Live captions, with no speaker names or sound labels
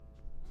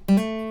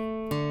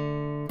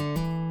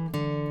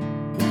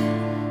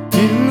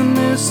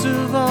midst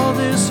of all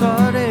this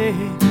heartache,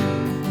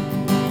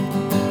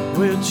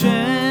 well,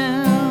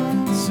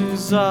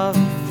 chances are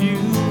few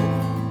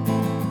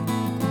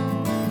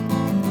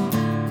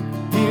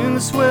in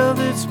this world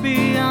that's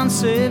beyond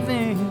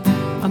saving.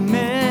 I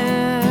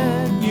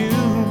met you.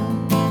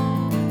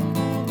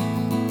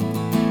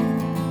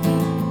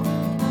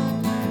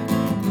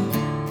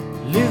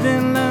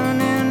 Living,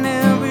 learning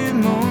every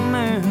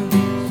moment,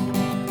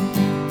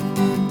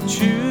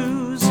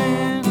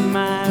 choosing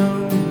my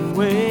own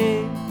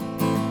way,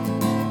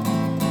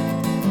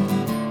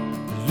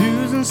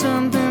 losing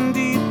something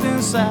deep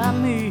inside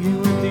me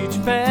with each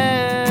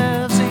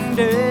passing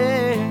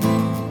day.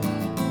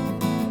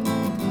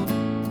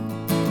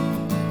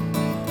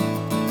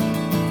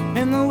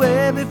 And the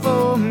way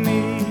before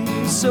me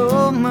is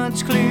so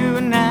much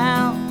clearer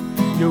now.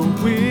 You're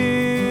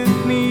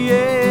with me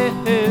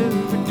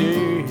every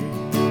day.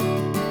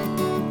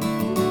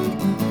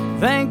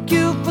 Thank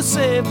you for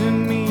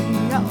saving me.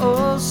 I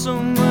owe so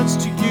much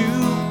to you.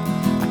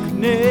 I could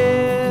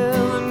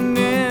never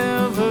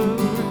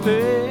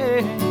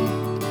repay.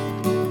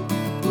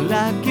 Well,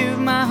 I give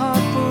my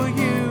heart for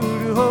you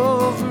to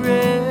hold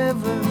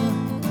forever,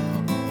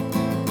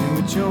 and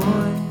we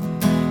join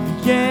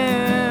the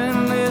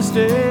endless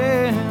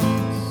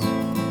dance,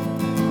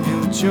 and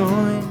we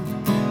join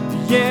the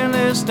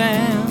endless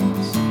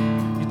dance.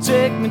 You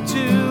take me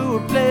to a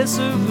place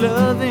of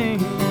loving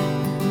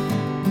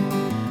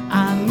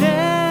I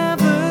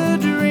never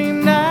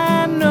dreamed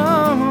I'd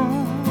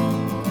know.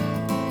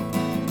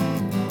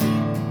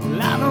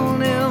 Well, I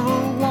don't ever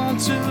want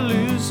to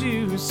lose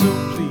you, so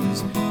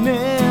please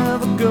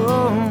never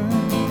go.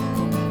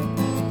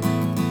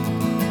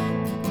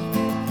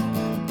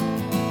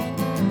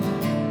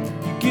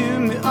 You give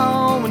me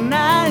all when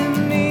I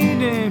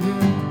need it.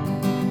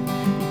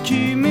 You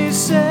keep me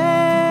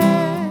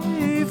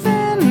safe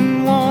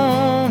and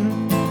warm.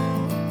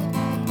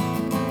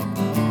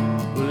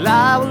 Well,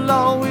 I will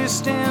always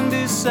stand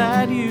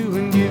beside you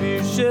and give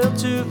you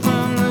shelter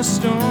from the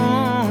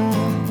storm.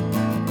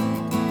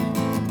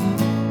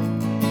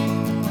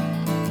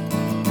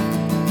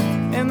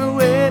 And the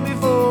way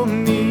before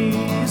me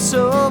is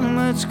so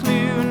much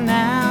clearer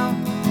now.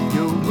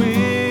 You're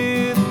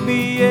with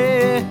me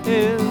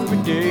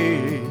every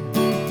day.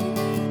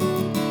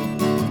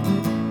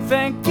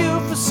 Thank you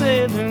for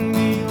saving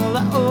me. Well, I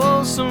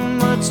owe so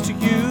much to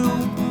you.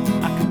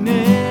 I could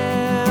never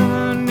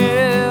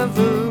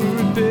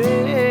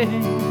repay.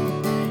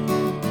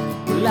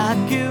 Well, I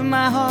give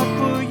my heart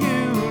for you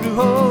to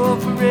hold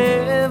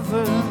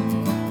forever,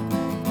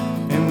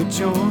 and we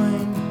join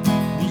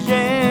the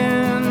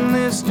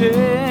endless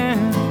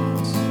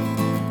dance,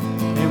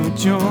 and we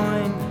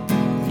join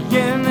the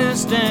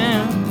endless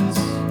dance.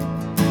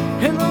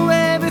 And the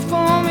way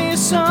before me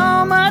is so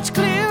much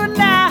clearer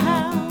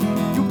now.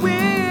 You're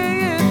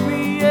with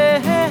me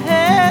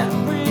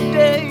every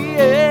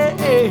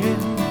day.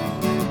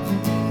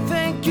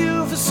 Thank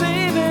you for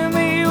saving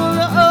me. Well,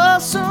 I owe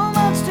so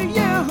much to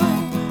you.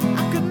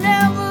 I could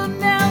never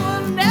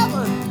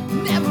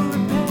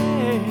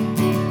repay.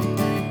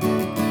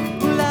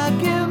 Well, I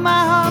give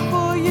my heart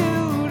for you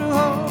to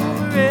hold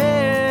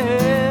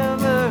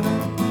forever,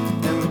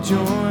 and we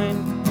join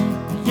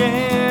the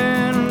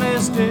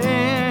endless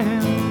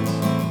dance.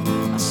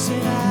 I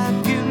said I'd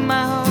give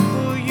my heart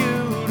for you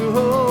to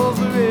hold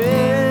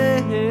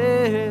forever,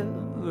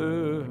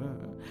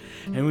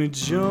 and we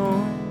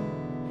join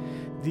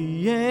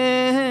the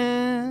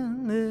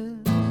endless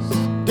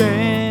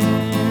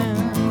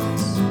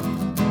dance.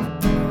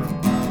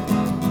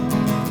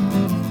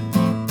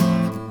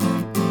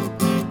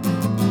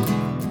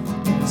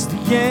 It's the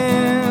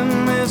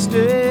endless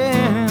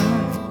dance.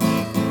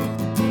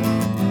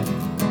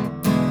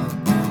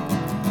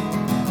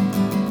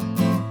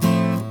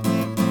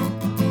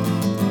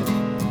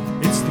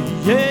 It's the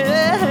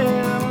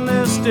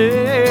endless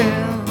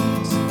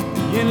dance.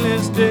 The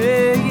endless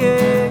day,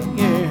 yeah,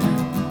 yeah.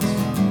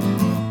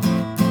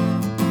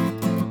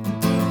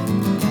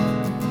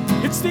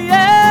 It's the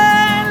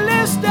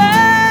endless day.